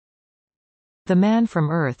The Man from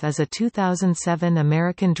Earth is a 2007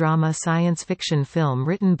 American drama science fiction film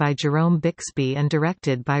written by Jerome Bixby and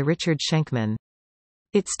directed by Richard Schenkman.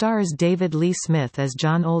 It stars David Lee Smith as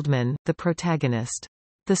John Oldman, the protagonist.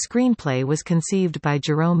 The screenplay was conceived by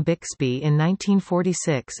Jerome Bixby in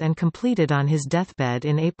 1946 and completed on his deathbed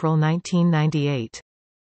in April 1998.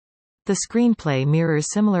 The screenplay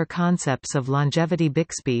mirrors similar concepts of longevity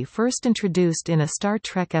Bixby first introduced in a Star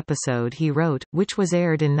Trek episode he wrote, which was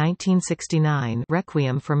aired in 1969,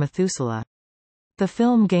 Requiem for Methuselah. The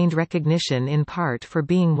film gained recognition in part for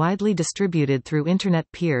being widely distributed through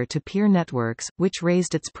Internet peer-to-peer networks, which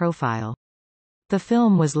raised its profile. The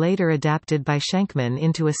film was later adapted by Schenkman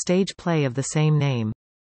into a stage play of the same name.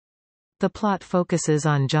 The plot focuses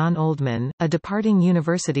on John Oldman, a departing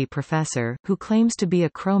university professor, who claims to be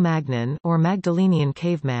a Cro-Magnon or Magdalenian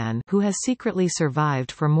caveman who has secretly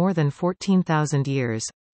survived for more than 14,000 years.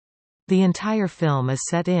 The entire film is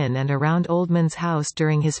set in and around Oldman's house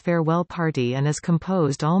during his farewell party and is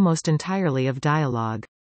composed almost entirely of dialogue.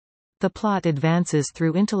 The plot advances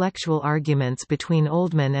through intellectual arguments between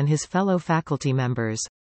Oldman and his fellow faculty members.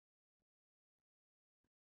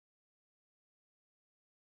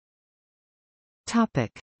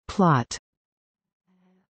 Plot.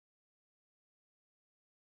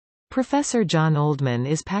 Professor John Oldman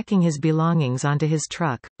is packing his belongings onto his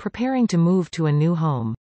truck, preparing to move to a new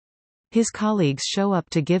home. His colleagues show up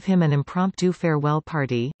to give him an impromptu farewell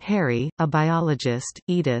party: Harry, a biologist;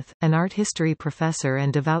 Edith, an art history professor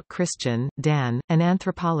and devout Christian; Dan, an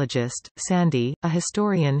anthropologist; Sandy, a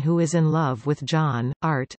historian who is in love with John;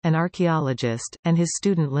 Art, an archaeologist; and his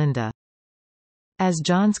student Linda. As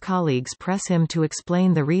John's colleagues press him to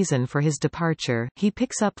explain the reason for his departure, he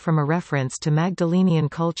picks up from a reference to Magdalenian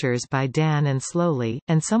cultures by Dan and slowly,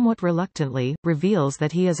 and somewhat reluctantly, reveals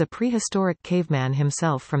that he is a prehistoric caveman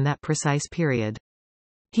himself from that precise period.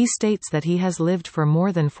 He states that he has lived for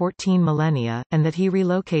more than 14 millennia, and that he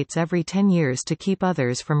relocates every 10 years to keep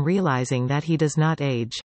others from realizing that he does not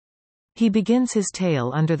age. He begins his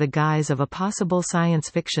tale under the guise of a possible science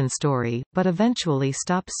fiction story, but eventually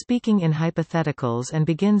stops speaking in hypotheticals and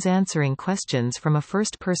begins answering questions from a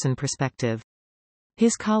first-person perspective.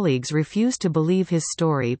 His colleagues refuse to believe his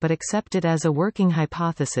story but accept it as a working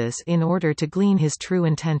hypothesis in order to glean his true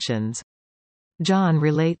intentions. John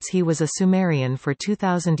relates he was a Sumerian for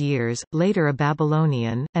 2,000 years, later a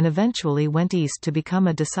Babylonian, and eventually went east to become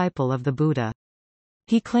a disciple of the Buddha.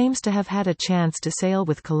 He claims to have had a chance to sail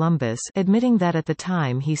with Columbus, admitting that at the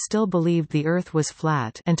time he still believed the Earth was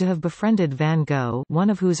flat, and to have befriended Van Gogh, one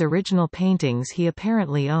of whose original paintings he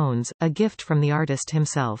apparently owns, a gift from the artist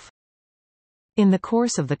himself. In the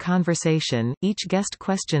course of the conversation, each guest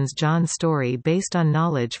questions John's story based on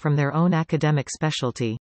knowledge from their own academic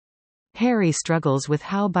specialty. Harry struggles with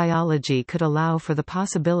how biology could allow for the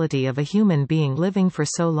possibility of a human being living for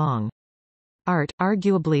so long. Art,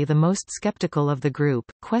 arguably the most skeptical of the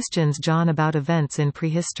group, questions John about events in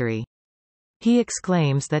prehistory. He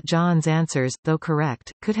exclaims that John's answers, though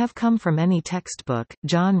correct, could have come from any textbook.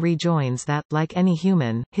 John rejoins that, like any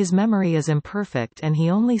human, his memory is imperfect and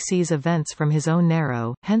he only sees events from his own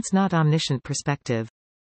narrow, hence not omniscient perspective.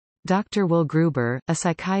 Dr. Will Gruber, a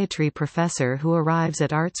psychiatry professor who arrives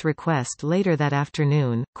at Art's request later that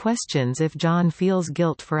afternoon, questions if John feels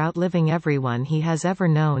guilt for outliving everyone he has ever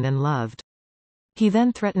known and loved. He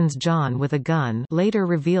then threatens John with a gun, later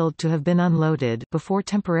revealed to have been unloaded, before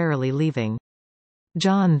temporarily leaving.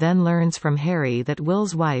 John then learns from Harry that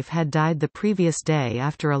Will's wife had died the previous day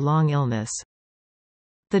after a long illness.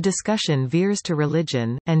 The discussion veers to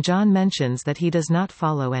religion, and John mentions that he does not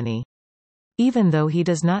follow any. Even though he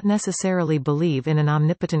does not necessarily believe in an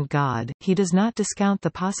omnipotent God, he does not discount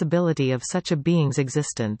the possibility of such a being's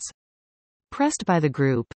existence. Pressed by the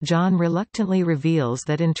group, John reluctantly reveals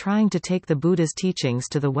that in trying to take the Buddha's teachings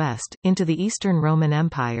to the West, into the Eastern Roman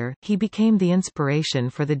Empire, he became the inspiration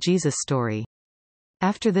for the Jesus story.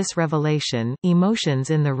 After this revelation, emotions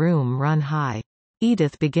in the room run high.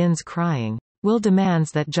 Edith begins crying. Will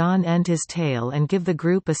demands that John end his tale and give the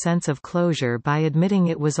group a sense of closure by admitting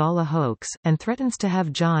it was all a hoax, and threatens to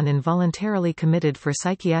have John involuntarily committed for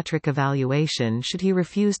psychiatric evaluation should he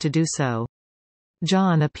refuse to do so.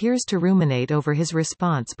 John appears to ruminate over his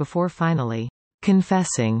response before finally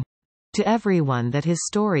confessing to everyone that his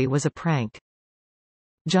story was a prank.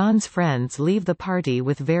 John's friends leave the party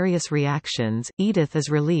with various reactions. Edith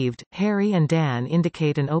is relieved, Harry and Dan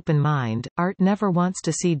indicate an open mind, Art never wants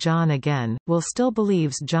to see John again, Will still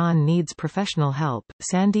believes John needs professional help,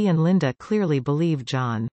 Sandy and Linda clearly believe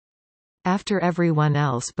John. After everyone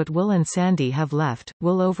else but Will and Sandy have left,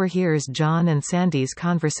 Will overhears John and Sandy's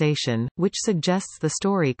conversation, which suggests the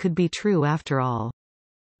story could be true after all.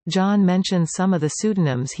 John mentions some of the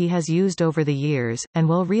pseudonyms he has used over the years, and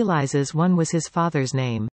Will realizes one was his father's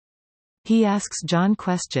name. He asks John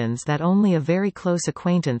questions that only a very close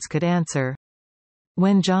acquaintance could answer.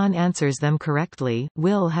 When John answers them correctly,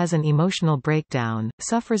 Will has an emotional breakdown,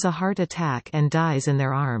 suffers a heart attack and dies in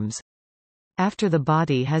their arms. After the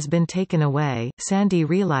body has been taken away, Sandy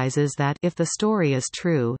realizes that, if the story is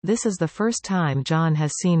true, this is the first time John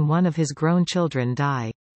has seen one of his grown children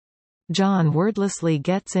die. John wordlessly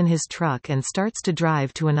gets in his truck and starts to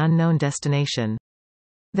drive to an unknown destination.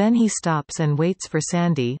 Then he stops and waits for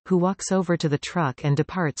Sandy, who walks over to the truck and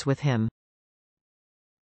departs with him.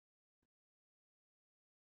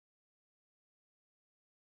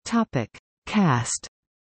 Topic: Cast.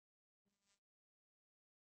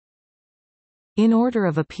 In order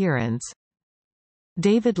of appearance: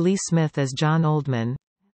 David Lee Smith as John Oldman,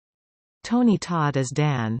 Tony Todd as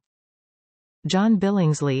Dan, John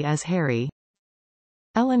Billingsley as Harry,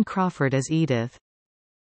 Ellen Crawford as Edith,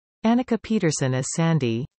 Annika Peterson as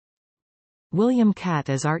Sandy, William Catt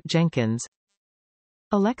as Art Jenkins,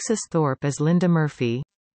 Alexis Thorpe as Linda Murphy,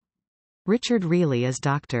 Richard Reilly as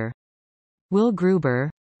Dr. Will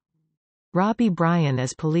Gruber, Robbie Bryan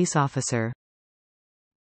as police officer.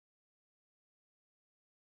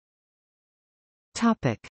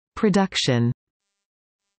 Topic: Production.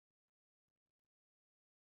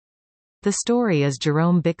 The story is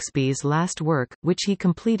Jerome Bixby's last work, which he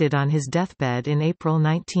completed on his deathbed in April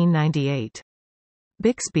 1998.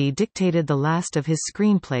 Bixby dictated the last of his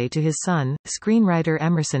screenplay to his son, screenwriter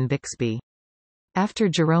Emerson Bixby. After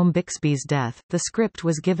Jerome Bixby's death, the script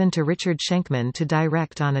was given to Richard Schenkman to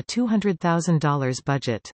direct on a $200,000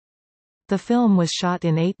 budget. The film was shot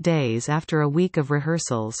in 8 days after a week of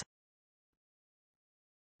rehearsals.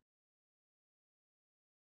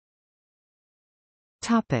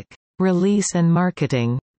 Topic: Release and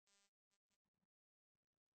marketing.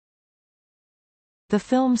 The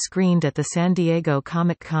film screened at the San Diego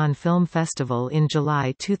Comic-Con Film Festival in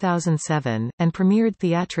July 2007, and premiered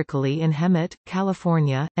theatrically in Hemet,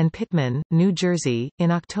 California, and Pitman, New Jersey, in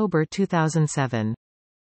October 2007.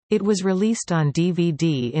 It was released on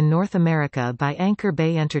DVD in North America by Anchor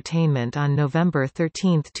Bay Entertainment on November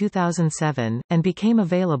 13, 2007, and became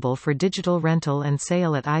available for digital rental and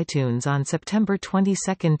sale at iTunes on September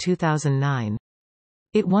 22, 2009.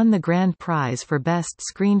 It won the Grand Prize for Best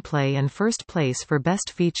Screenplay and first place for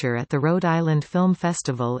Best Feature at the Rhode Island Film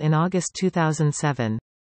Festival in August 2007.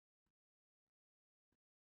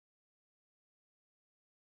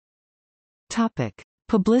 Topic: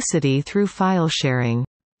 Publicity through file sharing.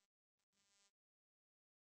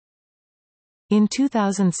 In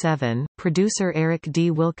 2007, producer Eric D.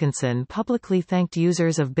 Wilkinson publicly thanked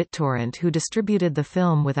users of BitTorrent who distributed the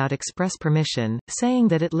film without express permission, saying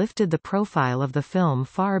that it lifted the profile of the film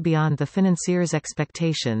far beyond the financier's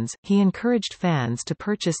expectations. He encouraged fans to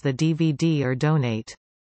purchase the DVD or donate.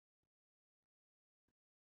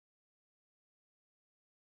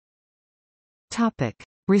 Topic: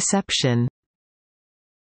 Reception.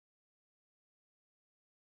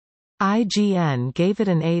 IGN gave it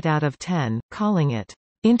an 8 out of 10, calling it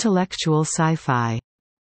intellectual sci-fi.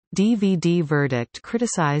 DVD Verdict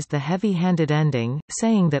criticized the heavy-handed ending,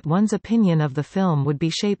 saying that one's opinion of the film would be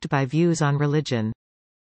shaped by views on religion.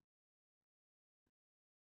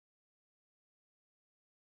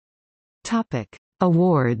 Topic: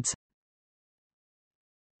 Awards.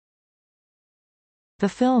 The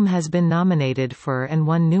film has been nominated for and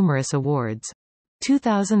won numerous awards.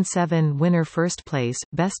 2007 winner First Place,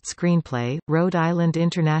 Best Screenplay, Rhode Island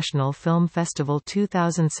International Film Festival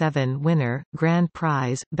 2007 winner, Grand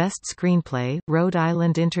Prize, Best Screenplay, Rhode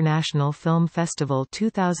Island International Film Festival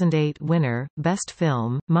 2008 winner, Best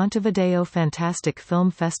Film, Montevideo Fantastic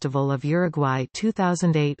Film Festival of Uruguay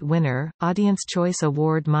 2008 winner, Audience Choice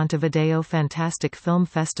Award Montevideo Fantastic Film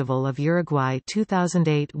Festival of Uruguay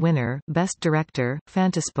 2008 winner, Best Director,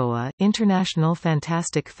 Fantaspoa, International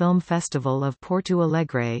Fantastic Film Festival of Porto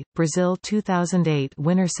Alegre, Brazil 2008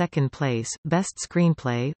 winner Second place, Best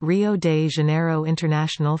Screenplay, Rio de Janeiro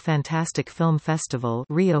International Fantastic Film Festival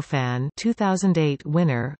RioFan 2008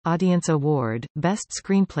 winner, Audience Award, Best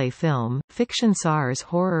Screenplay Film, Fiction SARS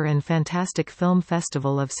Horror and Fantastic Film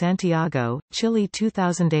Festival of Santiago, Chile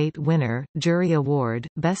 2008 winner, Jury Award,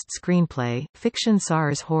 Best Screenplay, Fiction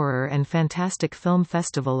SARS Horror and Fantastic Film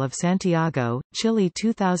Festival of Santiago, Chile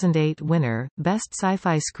 2008 winner, Best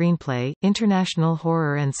Sci-Fi Screenplay, International International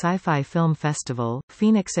Horror and Sci-Fi Film Festival,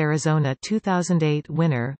 Phoenix, Arizona 2008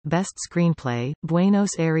 winner, Best Screenplay,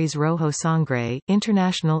 Buenos Aires Rojo Sangre,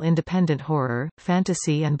 International Independent Horror,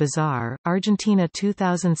 Fantasy and Bizarre, Argentina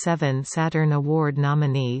 2007 Saturn Award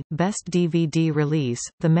nominee, Best DVD Release,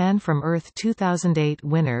 The Man from Earth 2008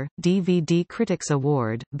 winner, DVD Critics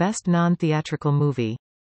Award, Best Non-Theatrical Movie.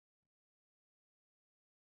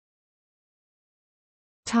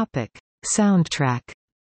 Soundtrack.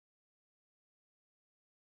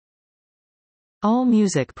 All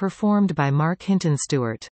music performed by Mark Hinton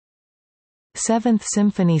Stewart. Seventh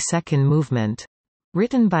Symphony Second Movement.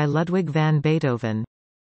 Written by Ludwig van Beethoven.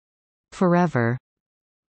 Forever.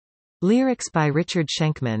 Lyrics by Richard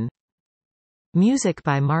Schenkman. Music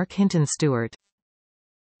by Mark Hinton Stewart.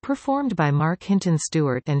 Performed by Mark Hinton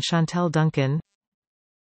Stewart and Chantel Duncan.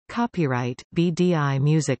 Copyright, BDI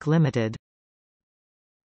Music Limited.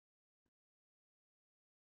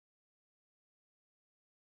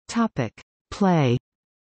 Play.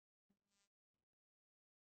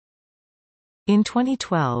 In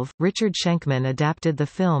 2012, Richard Schenkman adapted the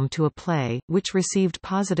film to a play, which received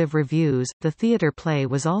positive reviews. The theatre play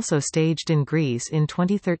was also staged in Greece in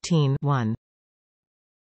 2013. 1.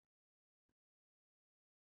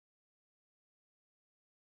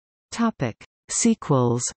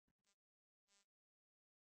 Sequels.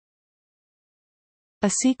 A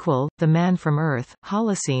sequel, The Man from Earth,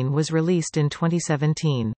 Holocene, was released in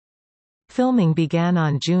 2017. Filming began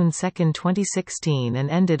on June 2, 2016 and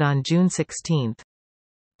ended on June 16.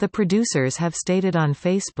 The producers have stated on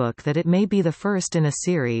Facebook that it may be the first in a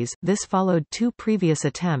series. This followed 2 previous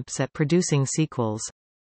attempts at producing sequels.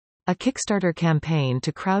 A Kickstarter campaign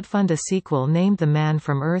to crowdfund a sequel named The Man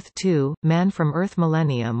from Earth 2, Man from Earth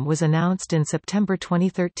Millennium was announced in September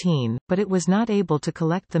 2013, but it was not able to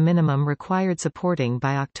collect the minimum required supporting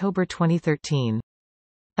by October 2013.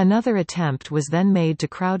 Another attempt was then made to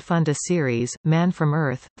crowdfund a series, Man from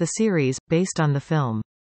Earth, the series, based on the film.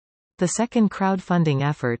 The second crowdfunding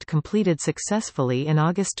effort completed successfully in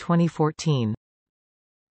August 2014.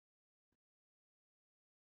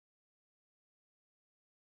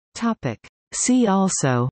 See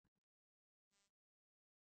also: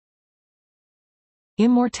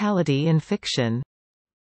 Immortality in fiction,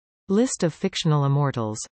 List of fictional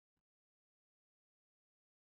immortals.